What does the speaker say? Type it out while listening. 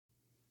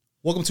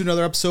Welcome to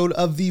another episode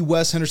of the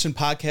Wes Henderson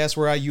Podcast,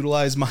 where I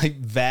utilize my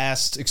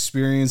vast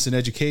experience in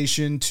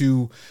education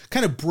to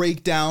kind of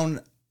break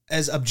down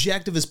as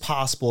objective as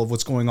possible of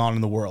what's going on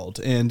in the world.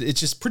 And it's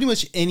just pretty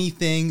much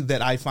anything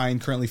that I find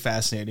currently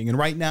fascinating. And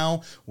right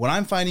now, what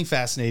I'm finding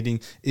fascinating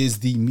is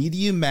the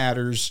Media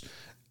Matters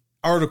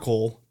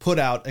article put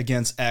out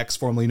against X,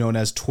 formerly known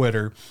as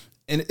Twitter.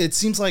 And it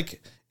seems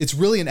like it's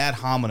really an ad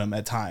hominem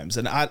at times.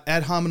 An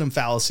ad hominem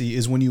fallacy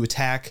is when you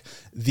attack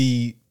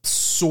the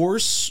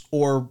source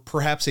or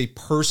perhaps a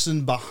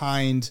person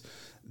behind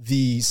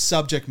the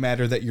subject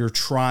matter that you're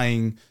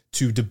trying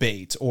to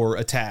debate or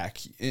attack.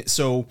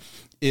 So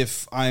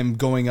if I'm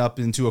going up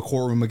into a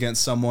courtroom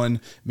against someone,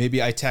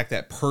 maybe I attack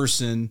that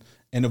person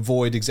and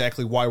avoid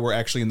exactly why we're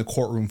actually in the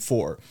courtroom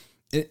for.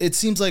 It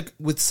seems like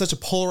with such a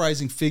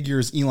polarizing figure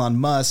as Elon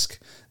Musk,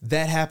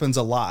 that happens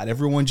a lot.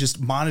 Everyone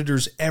just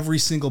monitors every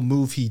single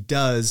move he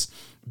does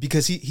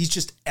because he's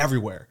just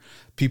everywhere.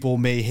 People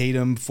may hate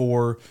him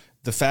for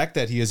the fact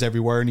that he is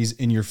everywhere and he's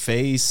in your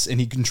face and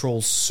he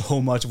controls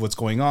so much of what's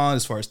going on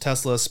as far as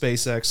Tesla,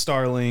 SpaceX,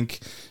 Starlink,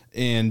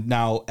 and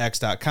now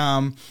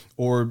X.com,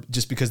 or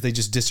just because they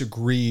just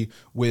disagree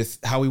with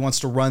how he wants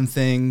to run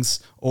things,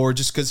 or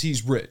just because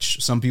he's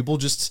rich. Some people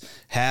just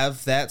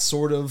have that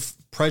sort of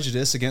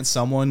prejudice against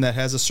someone that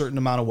has a certain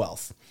amount of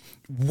wealth,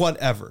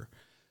 whatever.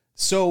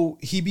 So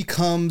he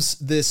becomes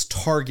this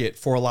target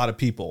for a lot of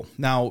people.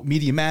 Now,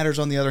 Media Matters,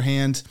 on the other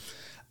hand,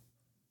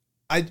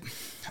 I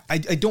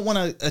don't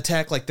want to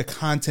attack like the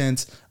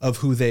content of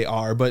who they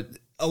are, but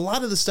a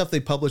lot of the stuff they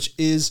publish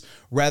is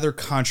rather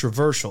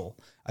controversial.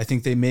 I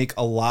think they make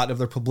a lot of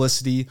their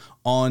publicity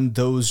on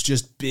those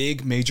just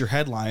big major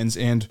headlines.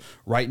 And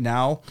right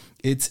now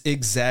it's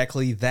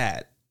exactly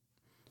that.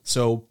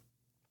 So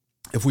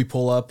if we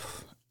pull up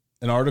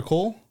an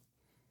article,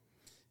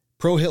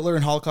 pro-Hitler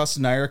and Holocaust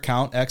denier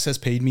account X has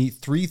paid me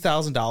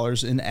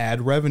 $3,000 in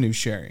ad revenue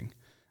sharing.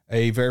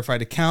 A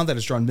verified account that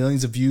has drawn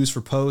millions of views for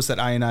posts that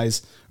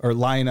lionize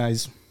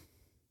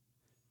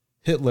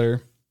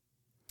Hitler.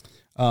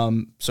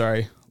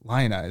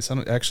 Lionize.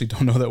 I actually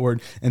don't know that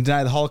word. And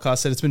deny the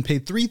Holocaust said it's been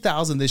paid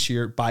 $3,000 this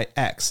year by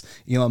X.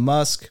 Elon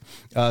Musk,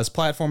 his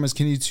platform has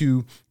continued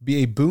to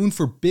be a boon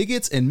for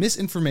bigots and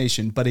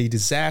misinformation, but a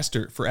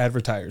disaster for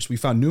advertisers. We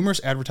found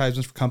numerous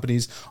advertisements for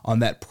companies on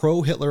that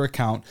pro-Hitler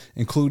account,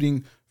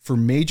 including for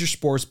major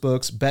sports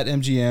books,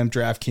 BetMGM,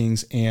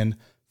 DraftKings, and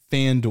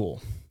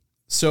FanDuel.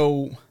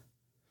 So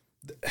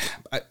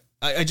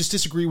I just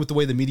disagree with the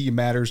way the Media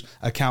Matters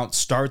account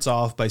starts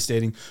off by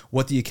stating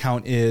what the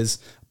account is,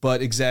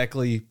 but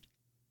exactly,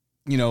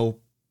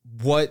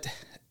 what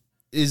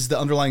is the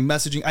underlying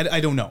messaging? I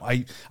don't know.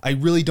 I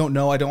really don't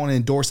know. I don't want to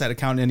endorse that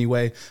account in any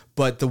way,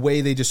 but the way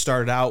they just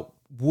started out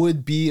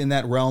would be in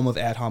that realm of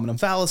ad hominem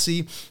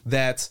fallacy,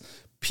 that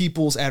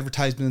people's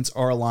advertisements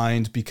are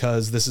aligned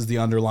because this is the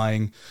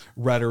underlying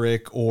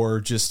rhetoric or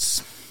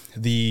just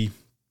the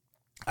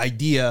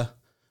idea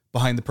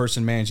behind the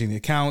person managing the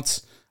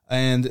accounts.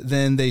 And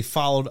then they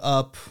followed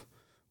up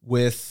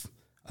with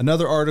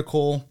another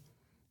article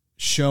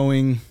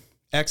showing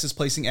X is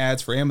placing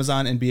ads for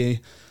Amazon, NBA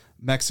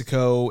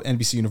Mexico,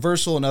 NBC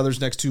Universal, and others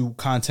next to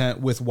content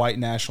with white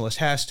nationalist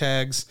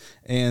hashtags.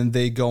 And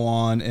they go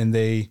on and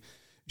they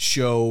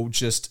show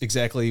just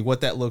exactly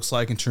what that looks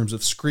like in terms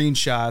of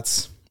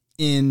screenshots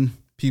in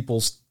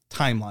people's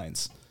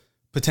timelines,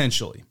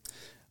 potentially.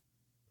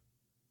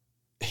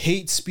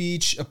 Hate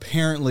speech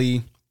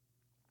apparently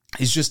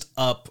is just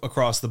up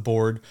across the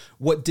board.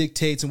 What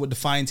dictates and what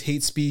defines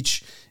hate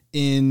speech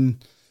in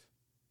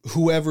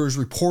whoever's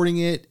reporting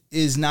it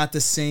is not the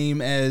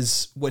same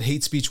as what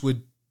hate speech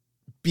would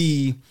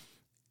be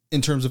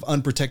in terms of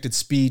unprotected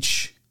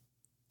speech,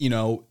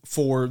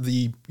 for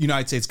the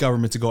United States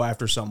government to go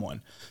after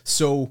someone.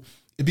 So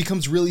it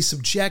becomes really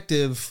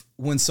subjective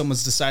when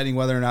someone's deciding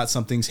whether or not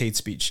something's hate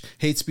speech.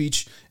 Hate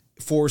speech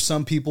for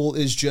some people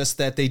is just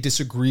that they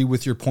disagree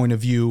with your point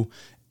of view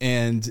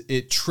and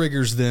it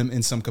triggers them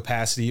in some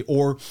capacity,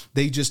 or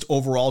they just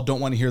overall don't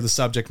want to hear the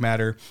subject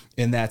matter,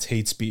 and that's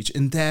hate speech.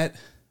 And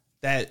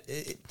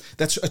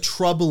that's a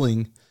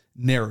troubling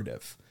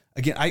narrative.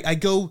 Again, I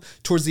go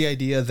towards the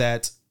idea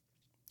that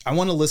I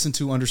want to listen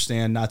to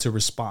understand, not to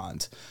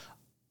respond.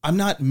 I'm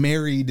not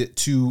married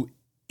to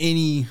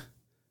any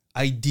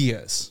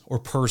ideas or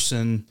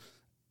person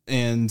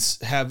and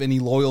have any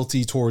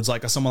loyalty towards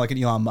someone like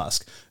an Elon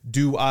Musk.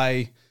 Do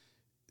I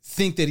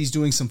think that he's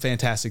doing some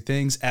fantastic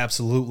things?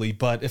 Absolutely.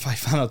 But if I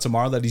found out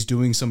tomorrow that he's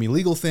doing some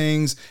illegal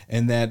things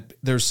and that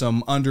there's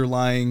some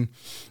underlying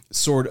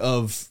sort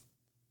of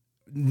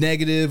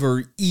negative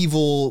or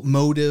evil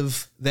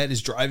motive that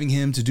is driving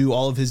him to do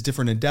all of his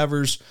different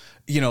endeavors,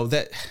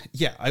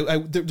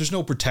 there's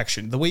no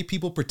protection. The way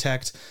people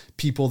protect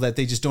people that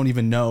they just don't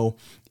even know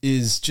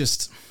is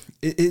just,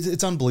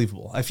 it's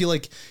unbelievable. I feel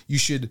like you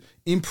should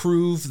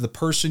improve the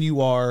person you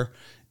are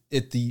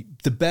at the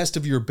best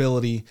of your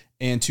ability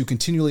and to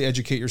continually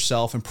educate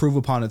yourself, improve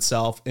upon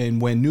itself. And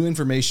when new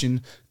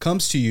information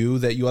comes to you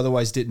that you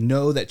otherwise didn't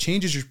know, that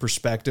changes your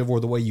perspective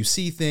or the way you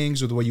see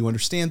things or the way you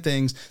understand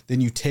things,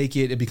 then you take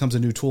it, it becomes a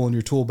new tool in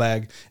your tool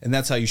bag. And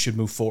that's how you should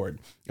move forward.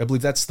 I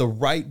believe that's the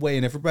right way.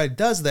 And if everybody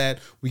does that,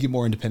 we get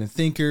more independent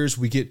thinkers,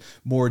 we get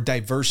more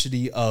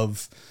diversity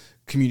of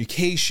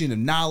communication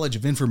and knowledge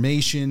of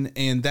information.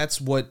 And that's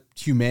what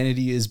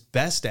humanity is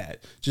best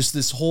at. Just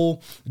this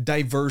whole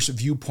diverse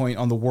viewpoint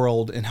on the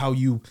world and how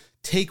you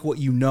take what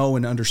you know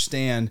and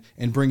understand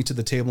and bring it to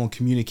the table and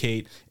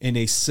communicate in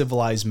a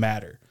civilized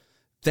manner.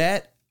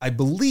 That, I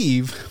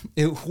believe,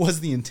 it was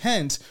the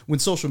intent when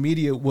social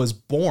media was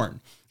born.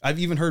 I've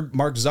even heard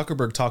Mark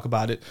Zuckerberg talk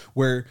about it,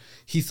 where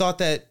he thought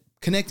that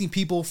connecting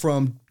people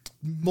from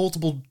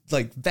multiple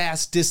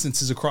vast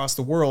distances across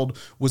the world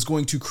was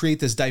going to create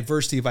this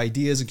diversity of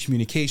ideas and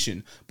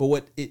communication. But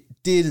what it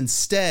did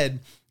instead,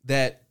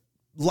 that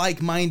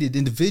like-minded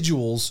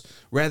individuals,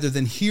 rather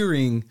than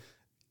hearing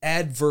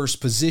adverse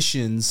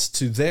positions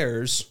to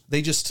theirs,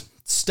 they just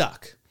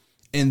stuck.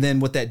 And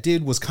then what that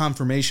did was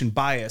confirmation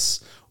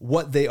bias.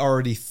 What they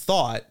already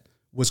thought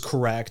was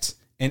correct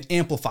and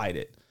amplified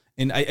it.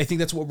 And I think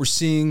that's what we're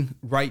seeing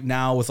right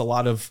now with a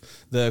lot of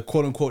the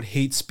quote unquote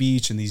hate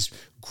speech and these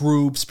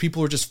groups.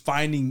 People are just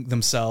finding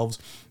themselves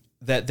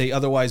that they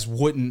otherwise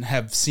wouldn't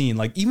have seen.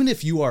 Like, even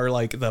if you are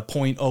like the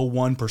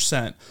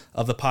 0.01%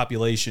 of the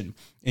population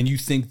and you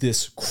think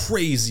this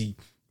crazy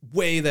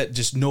way that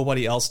just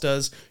nobody else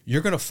does,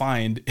 you're going to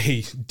find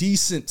a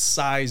decent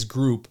sized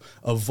group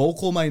of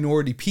vocal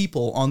minority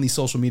people on these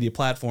social media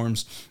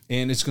platforms,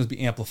 and it's going to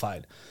be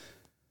amplified.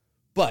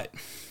 But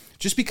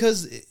just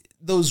because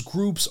those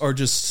groups are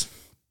just,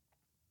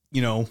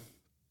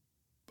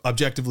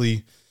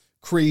 objectively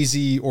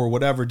crazy or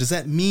whatever, does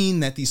that mean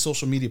that these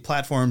social media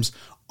platforms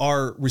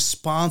are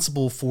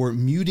responsible for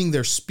muting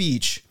their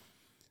speech,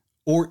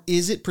 or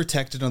is it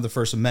protected under the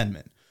First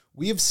Amendment?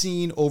 We have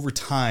seen over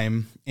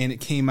time, and it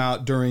came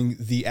out during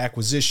the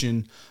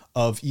acquisition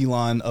of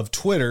Elon of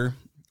Twitter,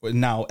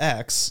 now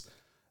X,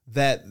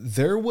 that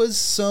there was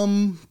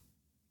some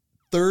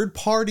third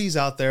parties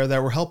out there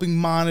that were helping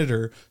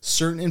monitor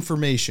certain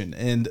information,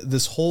 and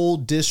this whole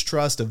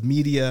distrust of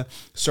media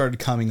started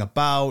coming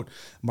about.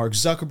 Mark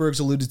Zuckerberg's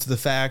alluded to the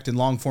fact in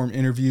long-form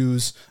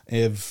interviews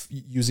of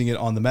using it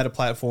on the Meta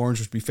platforms,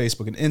 which would be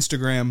Facebook and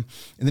Instagram,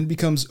 and then it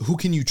becomes, who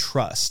can you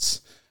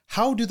trust?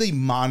 How do they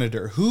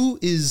monitor? Who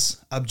is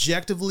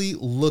objectively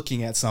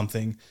looking at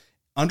something,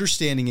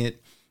 understanding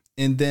it,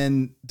 and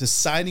then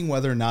deciding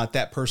whether or not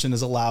that person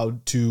is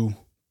allowed to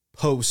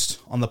post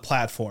on the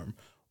platform?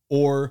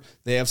 Or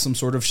they have some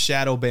sort of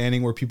shadow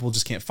banning where people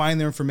just can't find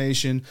their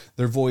information.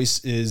 Their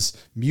voice is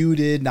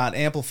muted, not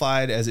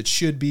amplified as it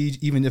should be,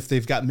 even if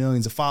they've got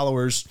millions of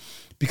followers,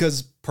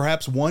 because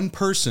perhaps one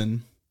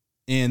person,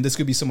 and this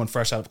could be someone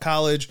fresh out of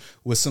college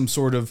with some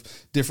sort of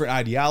different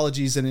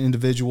ideologies than an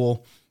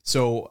individual.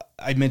 So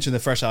I mentioned the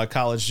fresh out of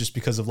college just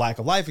because of lack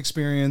of life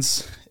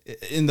experience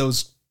in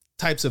those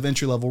types of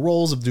entry-level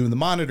roles of doing the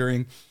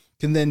monitoring,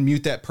 can then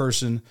mute that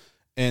person.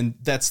 And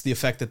that's the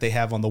effect that they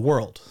have on the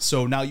world.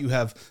 So now you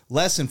have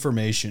less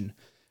information.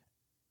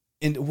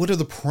 And what are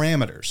the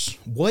parameters?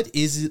 What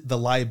is the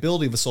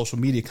liability of a social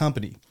media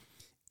company?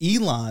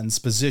 Elon's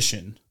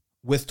position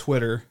with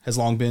Twitter has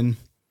long been,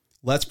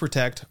 let's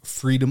protect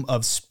freedom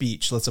of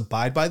speech. Let's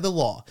abide by the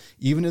law.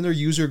 Even in their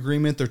user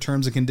agreement, their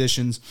terms and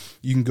conditions,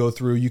 you can go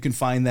through. You can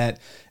find that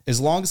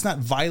as long as it's not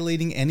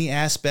violating any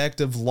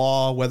aspect of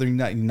law, whether you're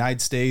not in the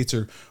United States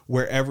or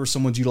wherever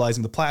someone's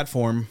utilizing the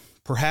platform,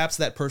 perhaps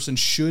that person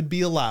should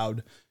be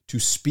allowed to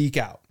speak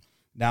out.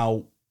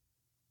 Now,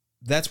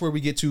 that's where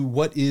we get to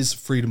what is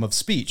freedom of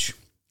speech.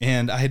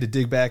 And I had to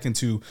dig back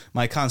into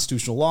my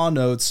constitutional law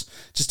notes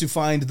just to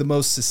find the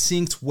most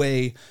succinct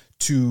way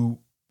to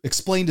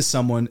explain to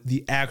someone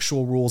the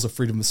actual rules of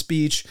freedom of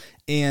speech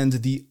and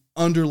the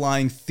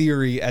underlying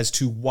theory as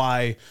to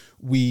why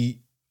we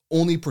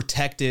only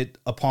protect it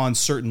upon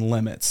certain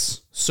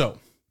limits. So,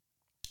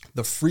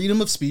 the freedom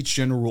of speech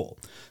general rule.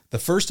 The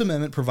First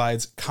Amendment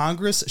provides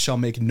Congress shall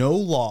make no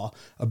law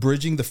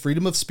abridging the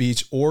freedom of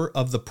speech or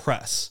of the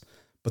press,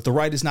 but the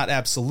right is not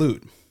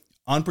absolute.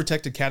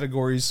 Unprotected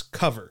categories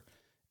cover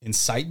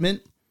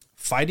incitement,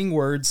 fighting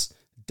words,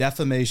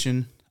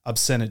 defamation,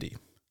 obscenity.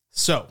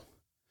 So,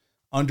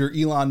 under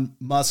Elon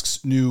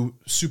Musk's new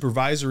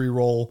supervisory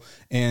role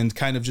and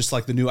kind of just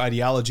like the new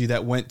ideology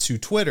that went to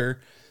Twitter,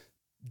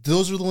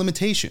 those are the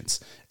limitations.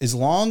 As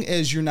long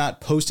as you're not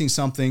posting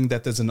something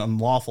that is an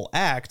unlawful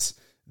act,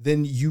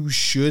 then you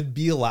should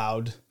be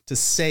allowed to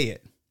say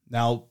it.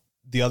 Now,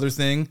 the other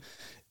thing,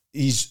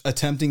 he's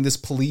attempting this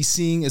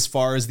policing as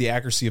far as the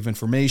accuracy of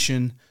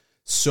information.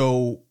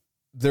 So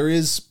there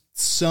is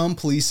some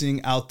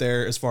policing out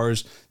there as far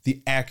as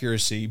the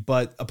accuracy,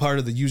 but a part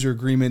of the user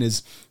agreement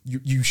is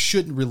you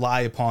shouldn't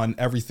rely upon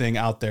everything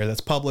out there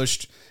that's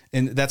published.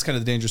 And that's kind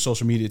of the danger of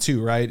social media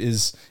too, right?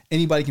 Is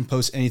anybody can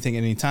post anything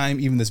at any time.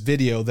 Even this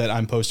video that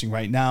I'm posting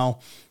right now,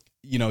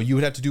 you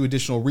would have to do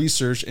additional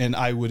research, and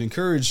I would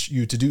encourage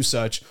you to do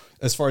such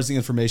as far as the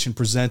information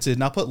presented.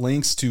 And I'll put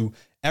links to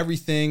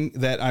everything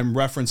that I'm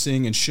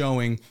referencing and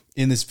showing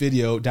in this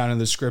video down in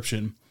the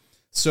description.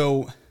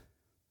 So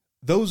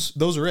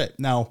those are it.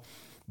 Now,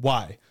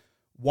 why?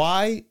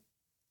 Why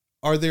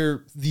are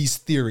there these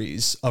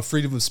theories of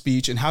freedom of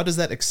speech, and how does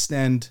that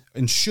extend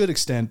and should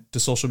extend to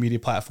social media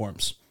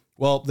platforms?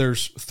 Well,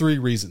 there's 3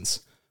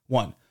 reasons.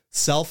 1,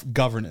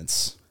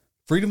 self-governance.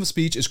 Freedom of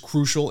speech is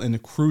crucial in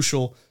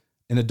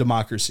a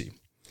democracy.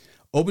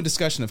 Open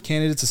discussion of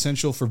candidates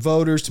essential for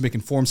voters to make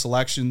informed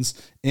selections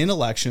in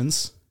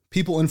elections.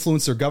 People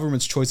influence their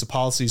government's choice of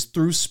policies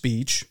through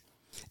speech,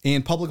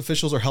 and public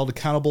officials are held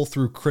accountable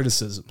through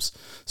criticisms.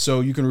 So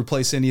you can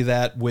replace any of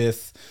that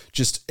with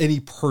just any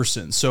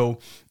person. So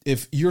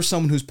if you're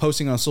someone who's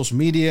posting on social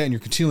media and you're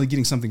continually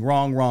getting something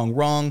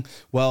wrong,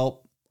 well,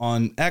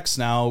 on X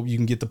now, you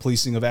can get the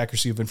policing of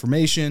accuracy of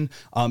information.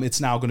 It's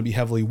now going to be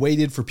heavily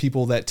weighted for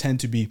people that tend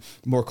to be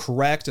more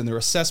correct in their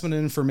assessment of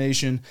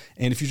information.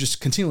 And if you're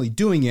just continually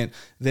doing it,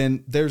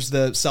 then there's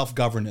the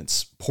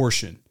self-governance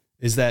portion,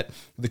 is that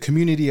the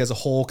community as a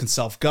whole can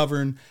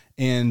self-govern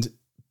and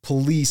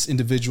police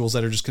individuals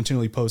that are just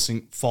continually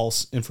posting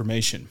false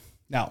information.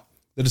 Now,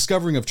 the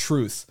discovering of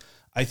truth,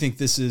 I think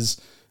this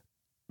is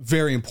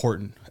very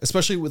important,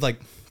 especially with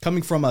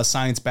coming from a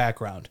science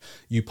background.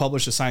 You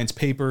publish a science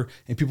paper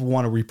and people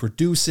want to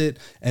reproduce it,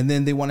 and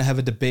then they want to have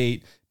a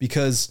debate,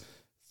 because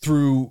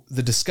through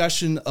the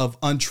discussion of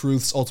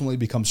untruths ultimately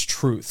becomes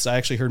truths. I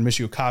actually heard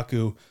Michio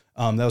Kaku,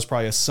 that was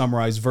probably a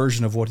summarized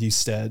version of what he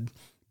said,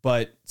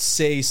 but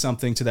say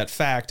something to that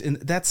fact. And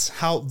that's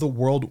how the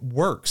world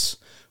works.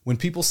 When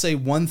people say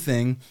one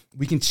thing,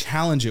 we can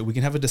challenge it. We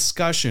can have a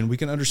discussion. We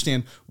can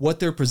understand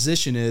what their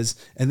position is,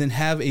 and then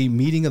have a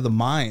meeting of the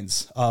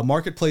minds.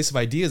 Marketplace of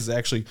ideas is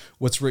actually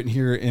what's written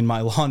here in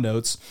my law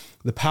notes.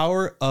 The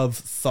power of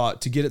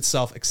thought to get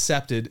itself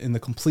accepted in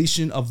the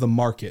completion of the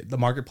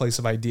marketplace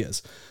of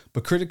ideas.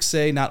 But critics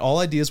say not all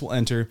ideas will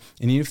enter,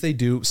 and even if they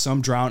do,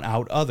 some drown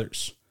out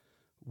others.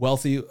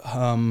 Wealthy.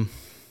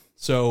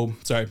 Sorry,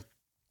 I've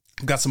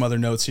got some other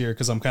notes here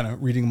because I'm kind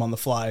of reading them on the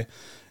fly.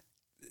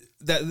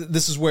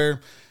 This is where,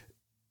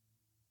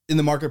 in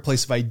the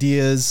marketplace of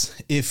ideas,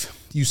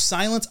 if you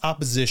silence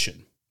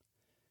opposition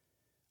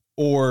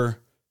or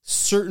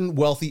certain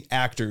wealthy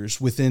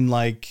actors within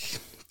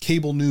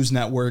cable news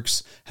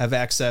networks have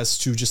access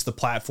to just the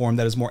platform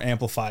that is more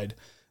amplified,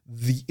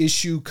 the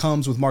issue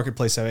comes with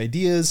marketplace of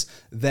ideas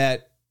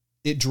that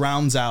it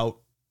drowns out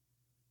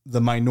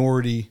the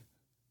minority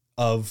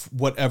of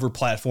whatever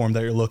platform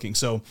that you're looking.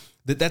 So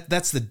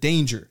that's the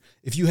danger.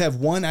 If you have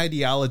one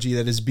ideology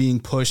that is being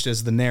pushed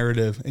as the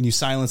narrative and you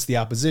silence the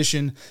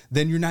opposition,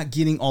 then you're not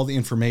getting all the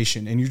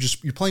information, and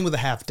you're playing with a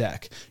half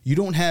deck. You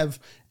don't have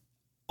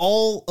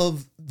all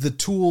of the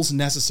tools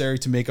necessary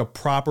to make a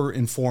proper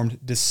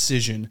informed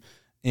decision.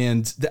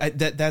 And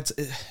that's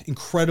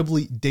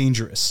incredibly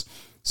dangerous.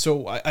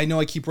 So I know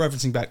I keep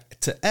referencing back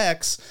to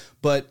X,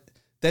 but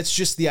that's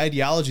just the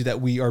ideology that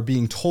we are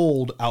being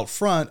told out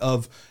front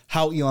of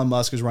how Elon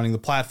Musk is running the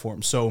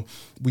platform. So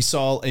we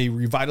saw a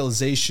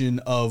revitalization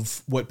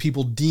of what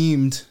people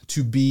deemed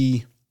to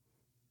be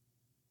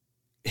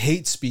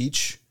hate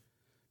speech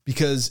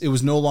because it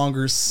was no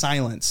longer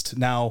silenced.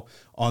 Now,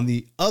 on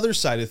the other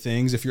side of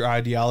things, if your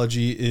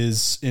ideology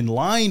is in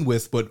line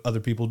with what other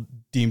people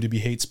deem to be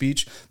hate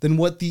speech, then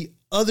what the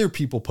other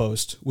people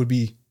post would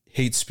be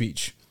hate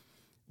speech,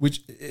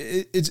 which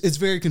it's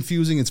very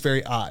confusing. It's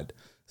very odd.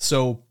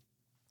 So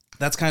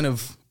that's kind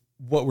of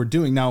what we're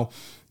doing. Now,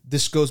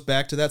 this goes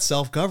back to that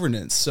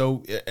self-governance.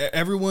 So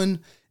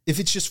everyone, if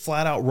it's just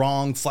flat out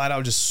wrong, flat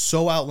out just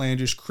so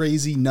outlandish,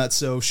 crazy,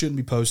 nutso, shouldn't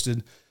be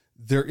posted,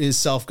 there is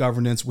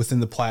self-governance within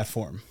the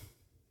platform.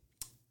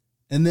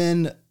 And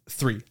then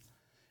 3,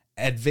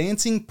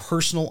 advancing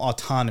personal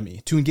autonomy.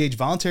 To engage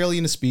voluntarily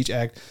in a speech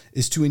act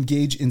is to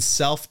engage in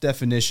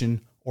self-definition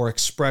or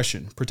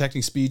expression.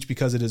 Protecting speech,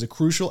 because it is a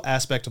crucial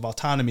aspect of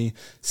autonomy,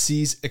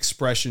 sees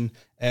expression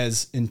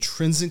as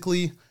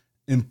intrinsically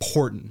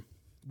important.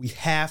 We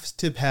have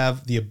to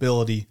have the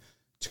ability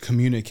to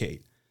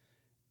communicate,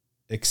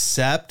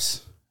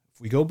 except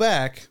if we go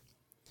back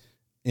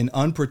in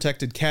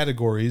unprotected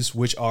categories,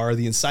 which are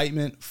the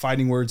incitement,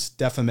 fighting words,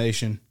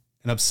 defamation,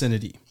 and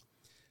obscenity.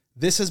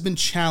 This has been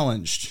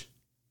challenged,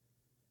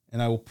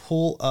 and I will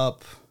pull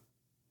up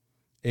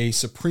a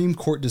Supreme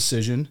Court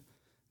decision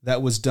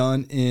that was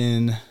done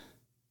in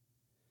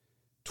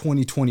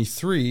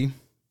 2023.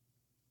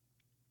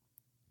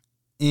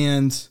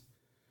 And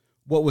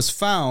what was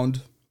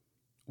found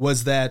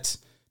was that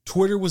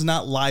Twitter was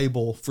not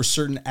liable for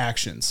certain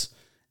actions.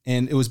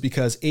 And it was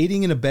because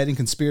aiding and abetting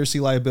conspiracy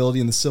liability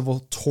in the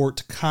civil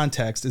tort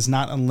context is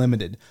not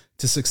unlimited.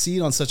 To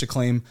succeed on such a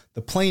claim,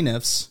 the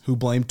plaintiffs, who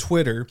blame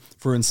Twitter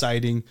for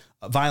inciting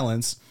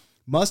violence,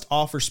 must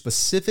offer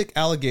specific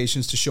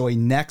allegations to show a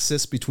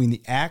nexus between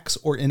the acts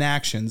or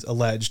inactions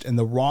alleged and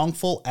the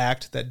wrongful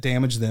act that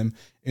damaged them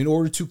in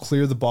order to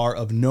clear the bar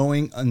of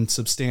knowing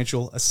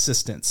unsubstantial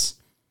assistance.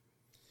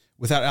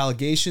 Without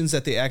allegations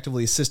that they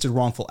actively assisted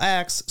wrongful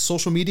acts,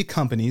 social media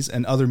companies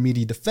and other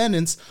media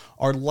defendants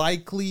are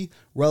likely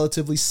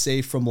relatively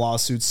safe from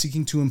lawsuits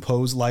seeking to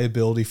impose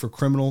liability for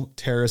criminal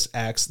terrorist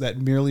acts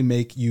that merely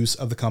make use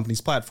of the company's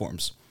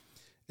platforms.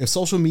 If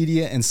social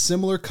media and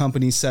similar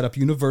companies set up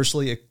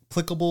universally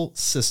applicable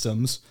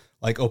systems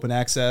like open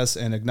access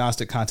and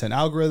agnostic content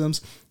algorithms,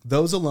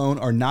 those alone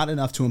are not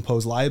enough to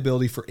impose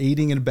liability for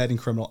aiding and abetting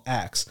criminal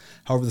acts.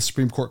 However, the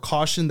Supreme Court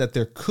cautioned that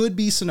there could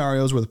be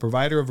scenarios where the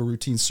provider of a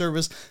routine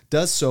service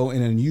does so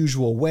in an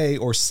unusual way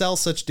or sell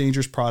such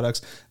dangerous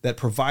products that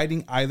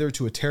providing either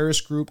to a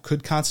terrorist group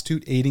could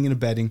constitute aiding and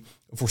abetting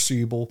a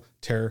foreseeable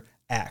terror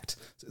act.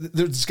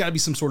 There's got to be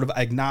some sort of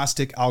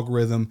agnostic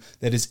algorithm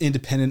that is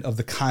independent of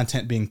the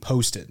content being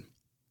posted.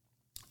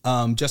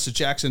 Justice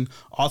Jackson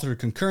authored a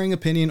concurring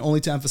opinion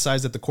only to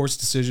emphasize that the court's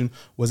decision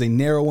was a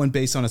narrow one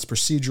based on its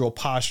procedural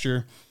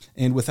posture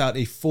and without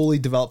a fully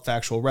developed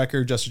factual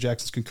record. Justice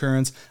Jackson's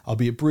concurrence,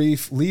 albeit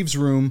brief, leaves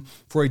room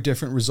for a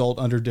different result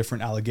under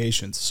different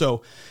allegations.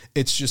 So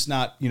it's just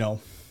not,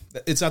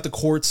 it's not the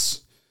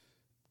court's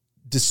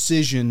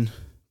decision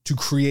to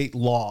create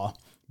law,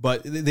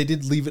 but they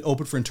did leave it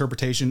open for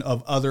interpretation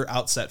of other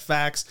outset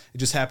facts. It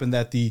just happened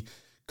that the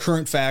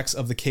current facts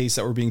of the case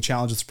that were being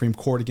challenged at the Supreme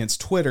Court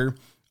against Twitter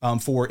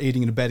for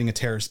aiding and abetting a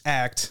terrorist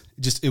act,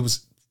 it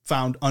was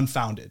found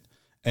unfounded.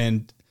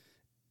 And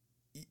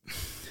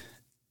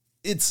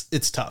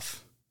it's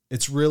tough.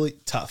 It's really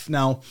tough.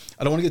 Now,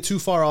 I don't want to get too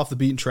far off the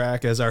beaten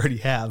track, as I already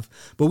have,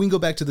 but we can go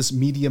back to this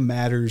Media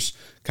Matters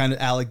kind of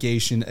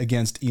allegation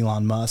against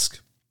Elon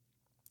Musk.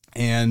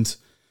 And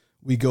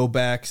we go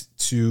back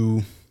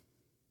to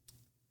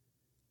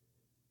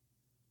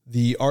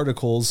the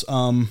articles.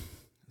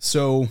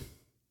 So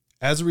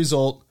as a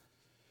result,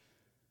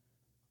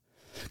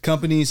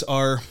 companies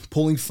are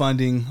pulling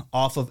funding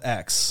off of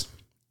advertising.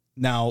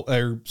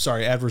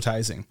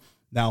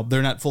 Now,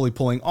 they're not fully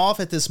pulling off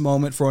at this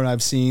moment for what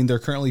I've seen. They're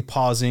currently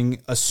pausing,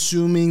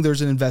 assuming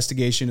there's an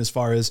investigation as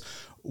far as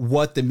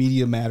what the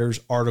Media Matters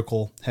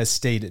article has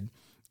stated.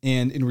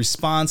 And in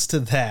response to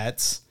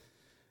that,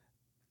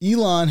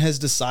 Elon has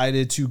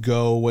decided to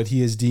go what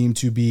he has deemed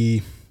to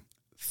be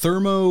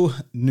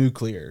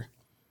thermonuclear.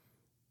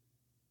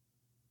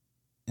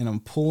 And I'm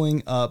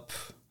pulling up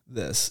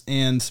this.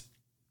 And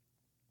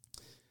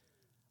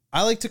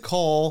I like to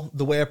call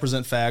the way I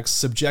present facts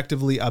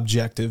subjectively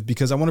objective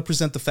because I want to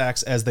present the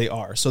facts as they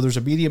are. So there's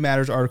a Media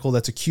Matters article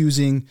that's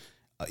accusing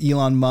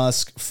Elon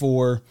Musk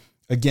for,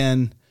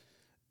 again,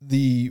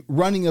 the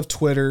running of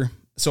Twitter.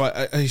 So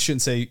I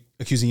shouldn't say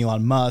accusing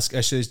Elon Musk.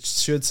 I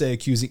should say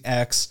accusing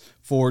X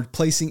for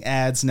placing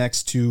ads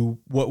next to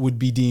what would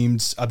be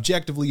deemed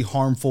objectively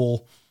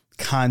harmful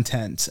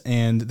content.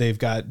 And they've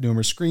got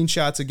numerous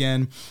screenshots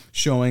again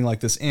showing like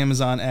this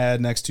Amazon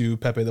ad next to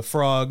Pepe the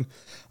Frog.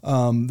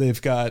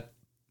 They've got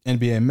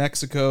NBA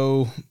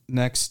Mexico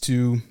next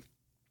to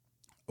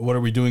what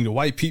are we doing to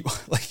white people?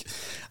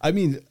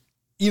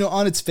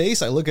 On its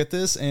face, I look at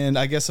this and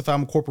I guess if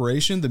I'm a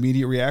corporation, the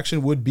immediate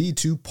reaction would be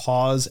to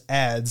pause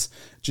ads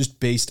just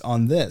based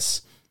on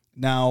this.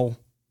 Now,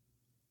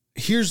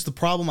 here's the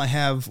problem I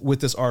have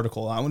with this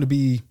article. I want to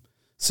be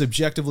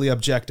subjectively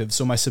objective.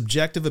 So my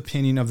subjective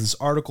opinion of this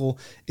article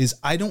is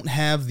I don't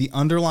have the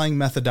underlying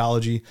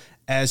methodology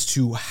as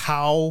to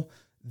how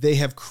they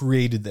have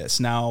created this.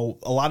 Now,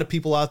 a lot of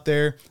people out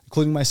there,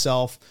 including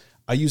myself,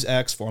 I use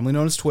X, formerly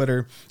known as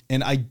Twitter,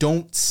 and I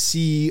don't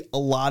see a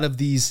lot of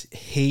these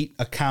hate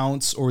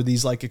accounts or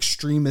these like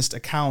extremist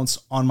accounts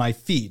on my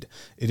feed.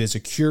 It is a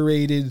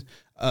curated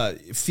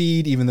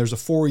feed. Even there's a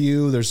For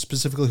You, there's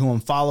specifically who I'm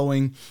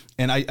following,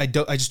 and I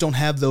just don't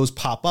have those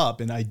pop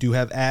up. And I do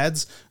have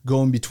ads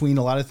going between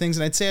a lot of things.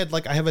 And I'd say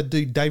I have a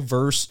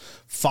diverse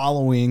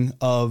following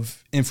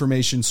of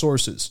information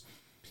sources.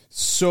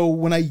 So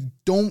when I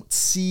don't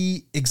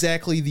see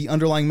exactly the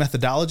underlying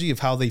methodology of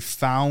how they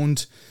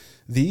found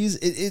these,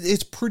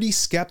 it's pretty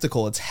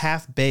skeptical. It's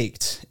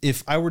half-baked.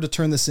 If I were to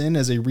turn this in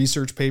as a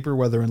research paper,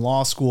 whether in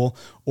law school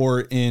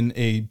or in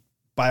a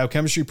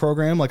biochemistry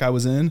program like I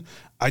was in,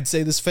 I'd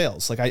say this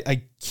fails. Like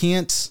I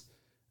can't,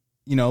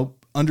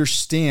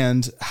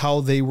 understand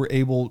how they were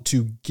able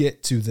to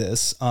get to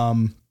this.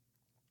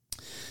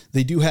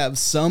 They do have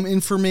some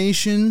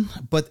information,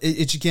 but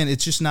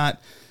it's just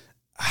not.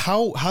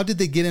 How did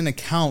they get an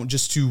account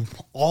just to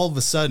all of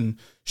a sudden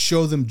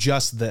show them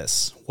just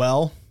this?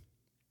 Well,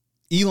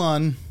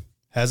 Elon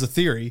has a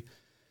theory,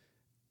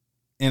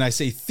 and I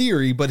say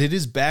theory, but it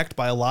is backed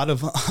by a lot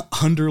of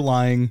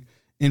underlying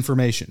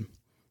information.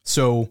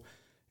 So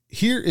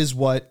here is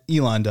what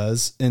Elon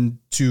does, and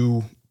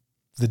to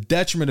the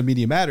detriment of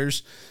Media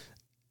Matters,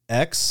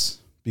 X,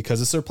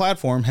 because it's their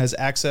platform, has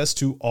access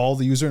to all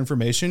the user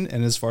information,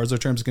 and as far as their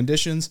terms and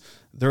conditions,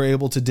 they're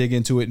able to dig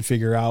into it and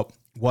figure out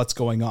what's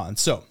going on.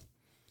 So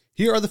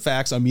Here are the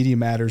facts on Media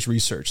Matters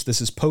research.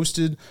 This is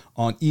posted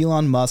on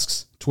Elon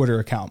Musk's Twitter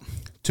account.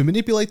 To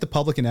manipulate the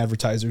public and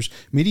advertisers,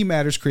 Media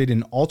Matters created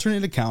an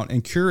alternate account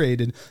and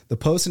curated the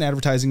posts and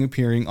advertising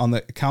appearing on the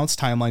account's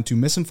timeline to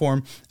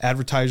misinform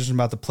advertisers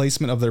about the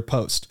placement of their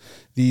post.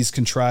 These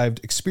contrived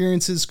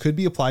experiences could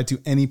be applied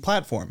to any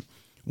platform.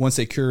 Once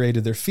they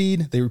curated their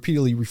feed, they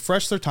repeatedly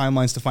refreshed their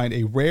timelines to find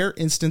a rare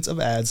instance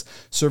of ads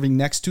serving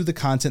next to the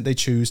content they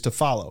choose to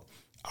follow.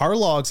 Our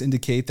logs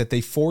indicate that they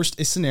forced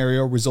a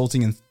scenario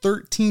resulting in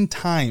 13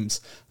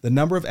 times the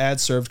number of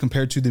ads served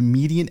compared to the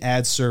median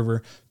ad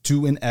server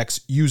to an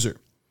X user.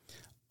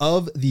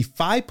 Of the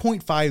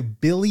 5.5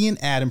 billion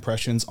ad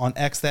impressions on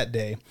X that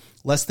day,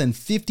 less than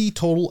 50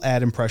 total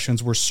ad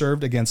impressions were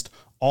served against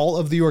all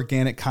of the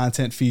organic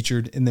content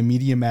featured in the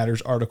Media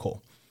Matters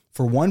article.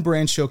 For one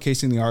brand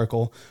showcasing the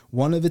article,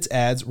 one of its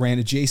ads ran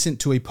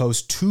adjacent to a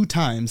post 2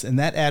 times, and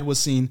that ad was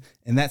seen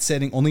in that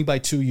setting only by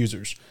 2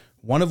 users,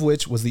 one of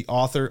which was the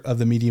author of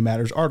the Media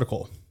Matters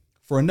article.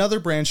 For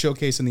another brand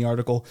showcased in the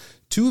article,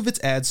 2 of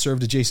its ads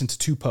served adjacent to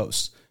 2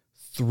 posts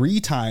 3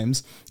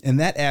 times, and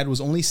that ad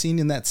was only seen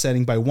in that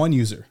setting by 1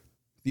 user,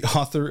 the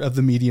author of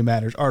the Media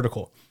Matters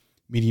article.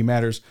 Media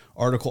Matters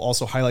article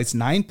also highlights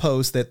 9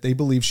 posts that they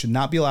believe should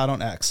not be allowed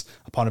on X.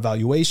 Upon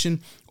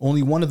evaluation,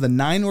 only one of the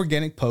 9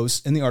 organic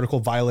posts in the article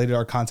violated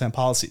our content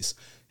policies.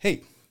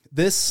 Hey,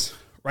 this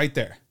right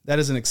there, that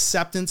is an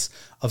acceptance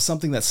of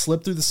something that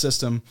slipped through the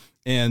system.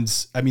 And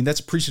I mean, that's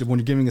appreciative when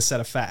you're giving a set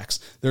of facts.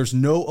 There's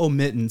no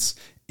omittance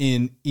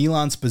in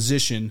Elon's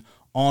position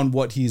on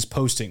what he's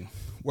posting.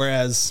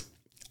 Whereas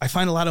I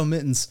find a lot of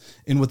omittance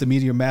in what the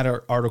Media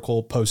Matter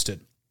article posted.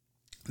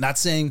 Not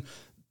saying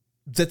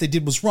that they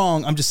did was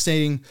wrong. I'm just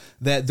saying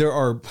that there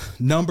are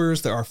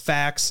numbers, there are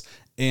facts,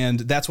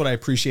 and that's what I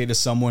appreciate as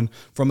someone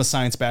from a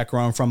science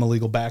background, from a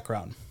legal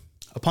background.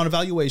 Upon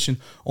evaluation,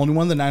 only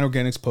one of the 9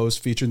 organics posts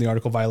featured in the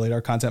article violated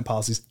our content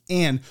policies,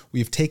 and we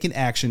have taken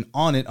action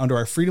on it under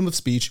our freedom of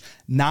speech,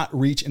 not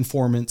reach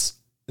enforcement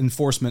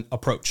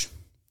approach.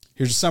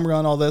 Here's a summary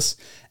on all this.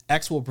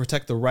 X will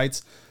protect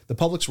the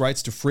public's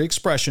rights to free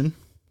expression,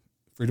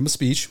 freedom of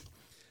speech.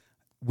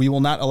 We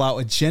will not allow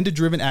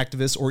agenda-driven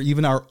activists or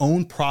even our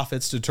own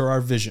profits to deter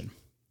our vision.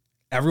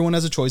 Everyone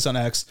has a choice on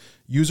X.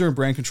 User and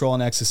brand control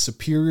on X is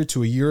superior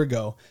to a year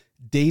ago.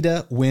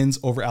 Data wins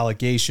over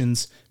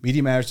allegations.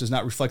 Media Matters does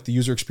not reflect the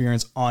user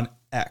experience on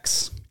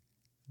X.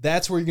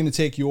 That's where you're going to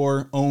take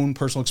your own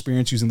personal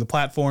experience using the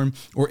platform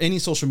or any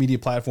social media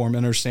platform and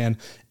understand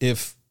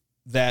if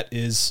that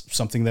is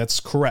something that's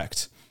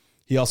correct.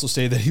 He also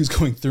stated that he was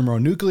going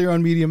thermonuclear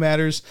on Media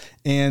Matters,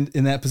 and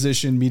in that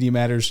position, Media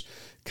Matters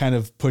kind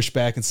of pushed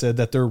back and said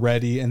that they're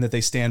ready and that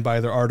they stand by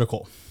their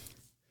article.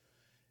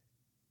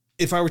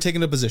 If I were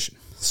taking a position,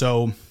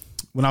 so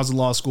when I was in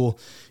law school,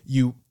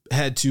 you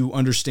had to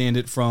understand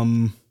it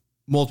from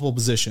multiple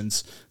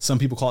positions. Some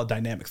people call it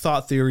dynamic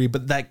thought theory,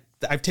 but that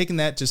I've taken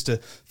that just to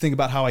think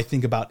about how I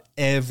think about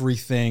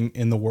everything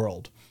in the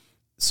world.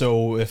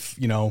 So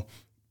even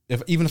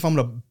if I'm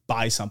going to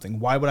buy something,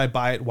 why would I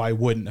buy it? Why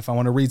wouldn't? If I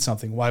want to read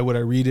something, why would I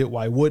read it?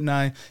 Why wouldn't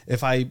I?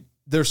 If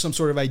there's some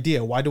sort of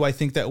idea, why do I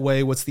think that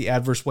way? What's the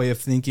adverse way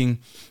of thinking?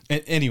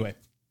 Anyway,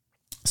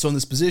 so in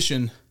this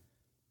position,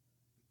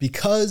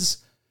 because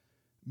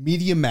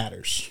Media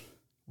Matters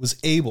was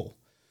able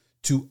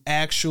to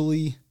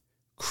actually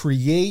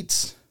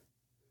create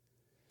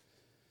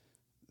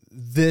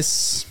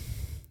this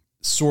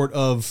sort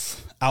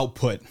of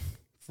output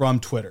from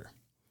Twitter,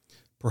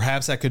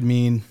 perhaps that could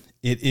mean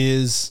it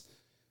is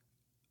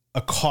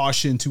a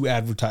caution to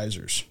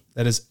advertisers.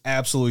 That is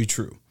absolutely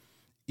true.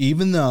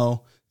 Even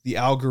though the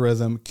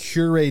algorithm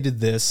curated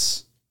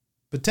this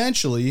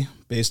potentially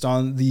based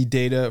on the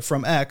data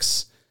from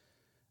X,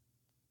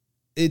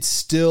 it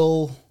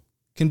still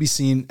can be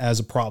seen as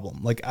a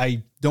problem. Like,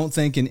 I don't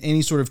think in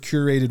any sort of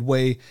curated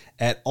way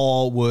at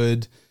all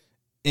would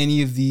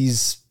any of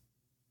these,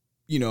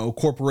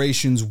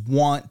 corporations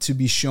want to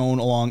be shown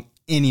along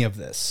any of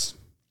this.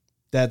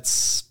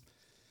 That's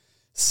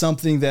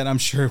something that I'm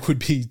sure would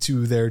be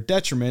to their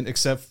detriment,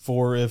 except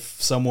for if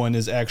someone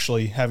is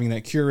actually having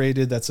that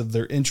curated, that's of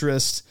their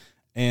interest.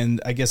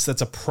 And I guess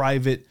that's a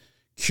private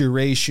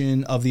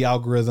curation of the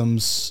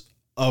algorithms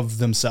of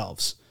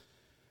themselves.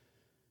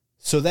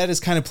 So that is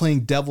kind of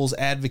playing devil's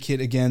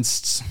advocate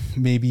against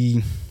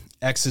maybe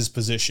X's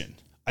position.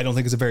 I don't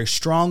think it's a very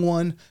strong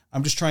one.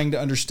 I'm just trying to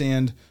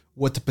understand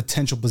what the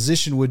potential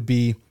position would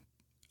be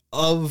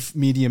of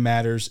Media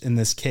Matters in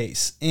this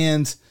case.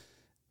 And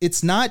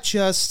it's not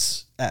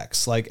just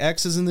X. Like,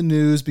 X is in the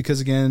news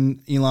because,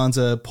 again, Elon's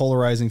a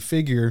polarizing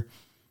figure.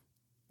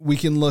 We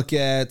can look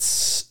at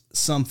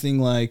something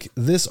like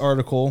this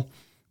article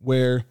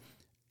where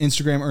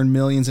Instagram earned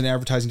millions in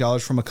advertising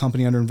dollars from a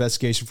company under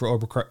investigation for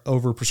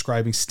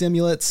overprescribing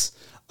stimulants.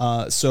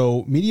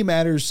 So Media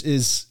Matters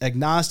is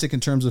agnostic in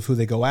terms of who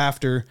they go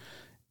after,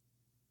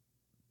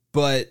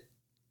 but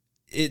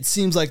it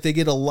seems like they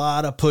get a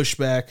lot of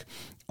pushback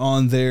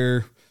on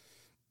their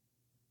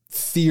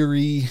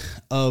theory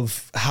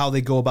of how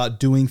they go about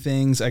doing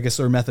things. I guess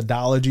their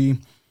methodology.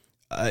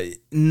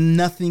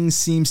 Nothing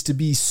seems to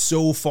be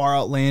so far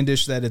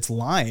outlandish that it's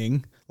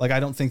lying. Like, I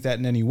don't think that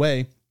in any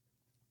way.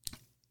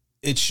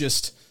 It's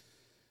just,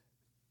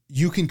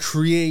 you can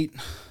create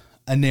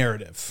a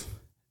narrative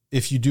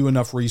if you do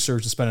enough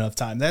research and spend enough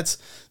time. That's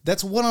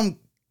what I'm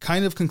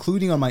kind of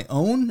concluding on my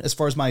own as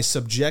far as my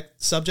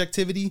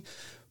subjectivity.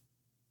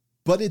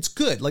 But it's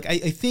good. Like, I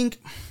think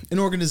an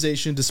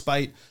organization,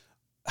 despite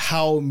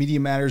how Media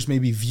Matters may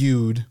be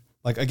viewed,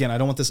 like, again, I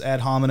don't want this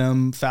ad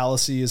hominem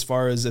fallacy as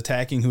far as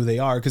attacking who they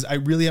are, because I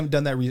really haven't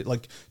done that.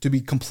 Like, to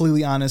be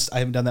completely honest, I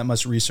haven't done that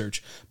much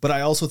research. But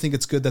I also think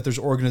it's good that there's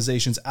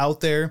organizations out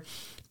there,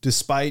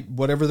 despite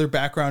whatever their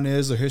background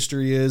is, their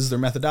history is, their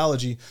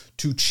methodology,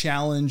 to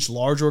challenge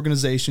large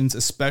organizations,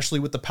 especially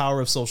with the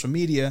power of social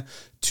media,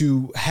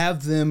 to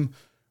have them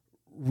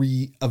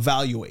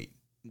reevaluate.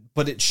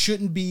 But it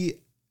shouldn't be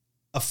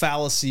a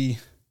fallacy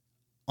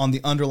on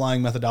the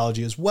underlying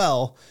methodology as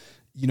well.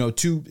 You know,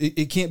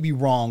 it can't be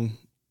wrong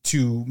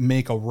to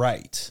make a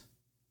right.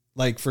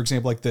 Like, for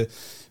example, like the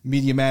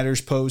Media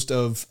Matters post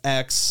of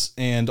X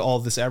and all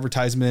this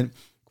advertisement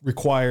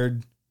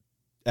required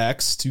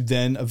X to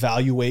then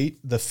evaluate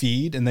the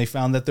feed, and they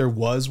found that there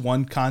was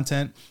one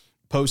content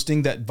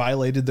posting that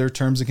violated their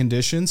terms and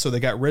conditions, so they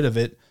got rid of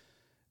it.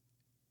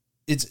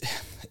 It's,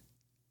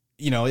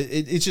 you know,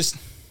 it's just,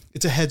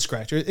 it's a head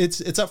scratcher.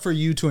 It's up for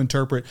you to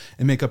interpret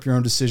and make up your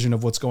own decision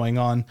of what's going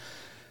on.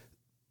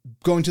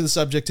 Going to the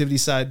subjectivity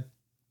side,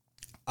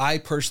 I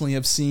personally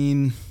have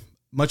seen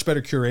much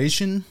better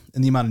curation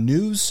in the amount of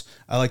news.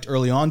 I liked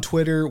early on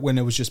Twitter when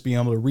it was just being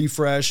able to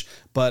refresh,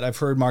 but I've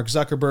heard Mark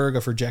Zuckerberg,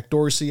 I've heard Jack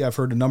Dorsey, I've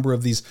heard a number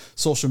of these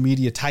social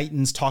media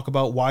titans talk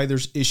about why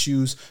there's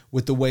issues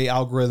with the way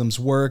algorithms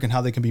work and how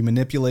they can be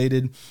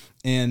manipulated.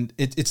 And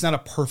it's not a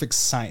perfect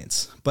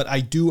science, but I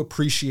do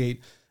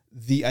appreciate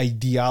the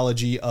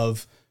ideology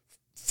of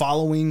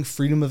following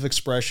freedom of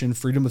expression,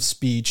 freedom of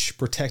speech,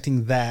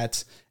 protecting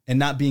that, and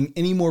not being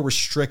any more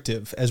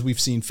restrictive, as we've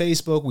seen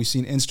Facebook, we've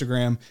seen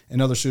Instagram and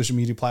other social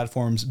media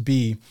platforms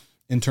be,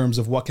 in terms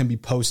of what can be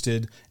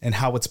posted and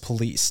how it's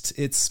policed.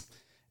 It's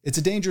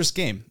a dangerous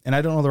game, and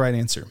I don't know the right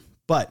answer.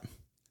 But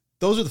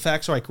those are the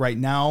facts like right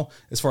now,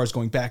 as far as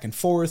going back and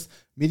forth,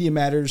 Media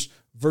Matters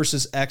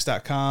versus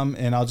X.com,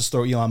 and I'll just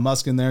throw Elon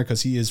Musk in there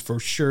because he is for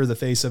sure the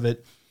face of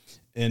it.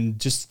 And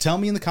just tell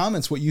me in the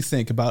comments what you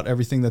think about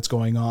everything that's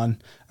going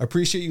on. I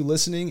appreciate you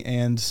listening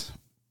and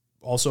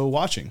also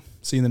watching.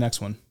 See you in the next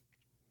one.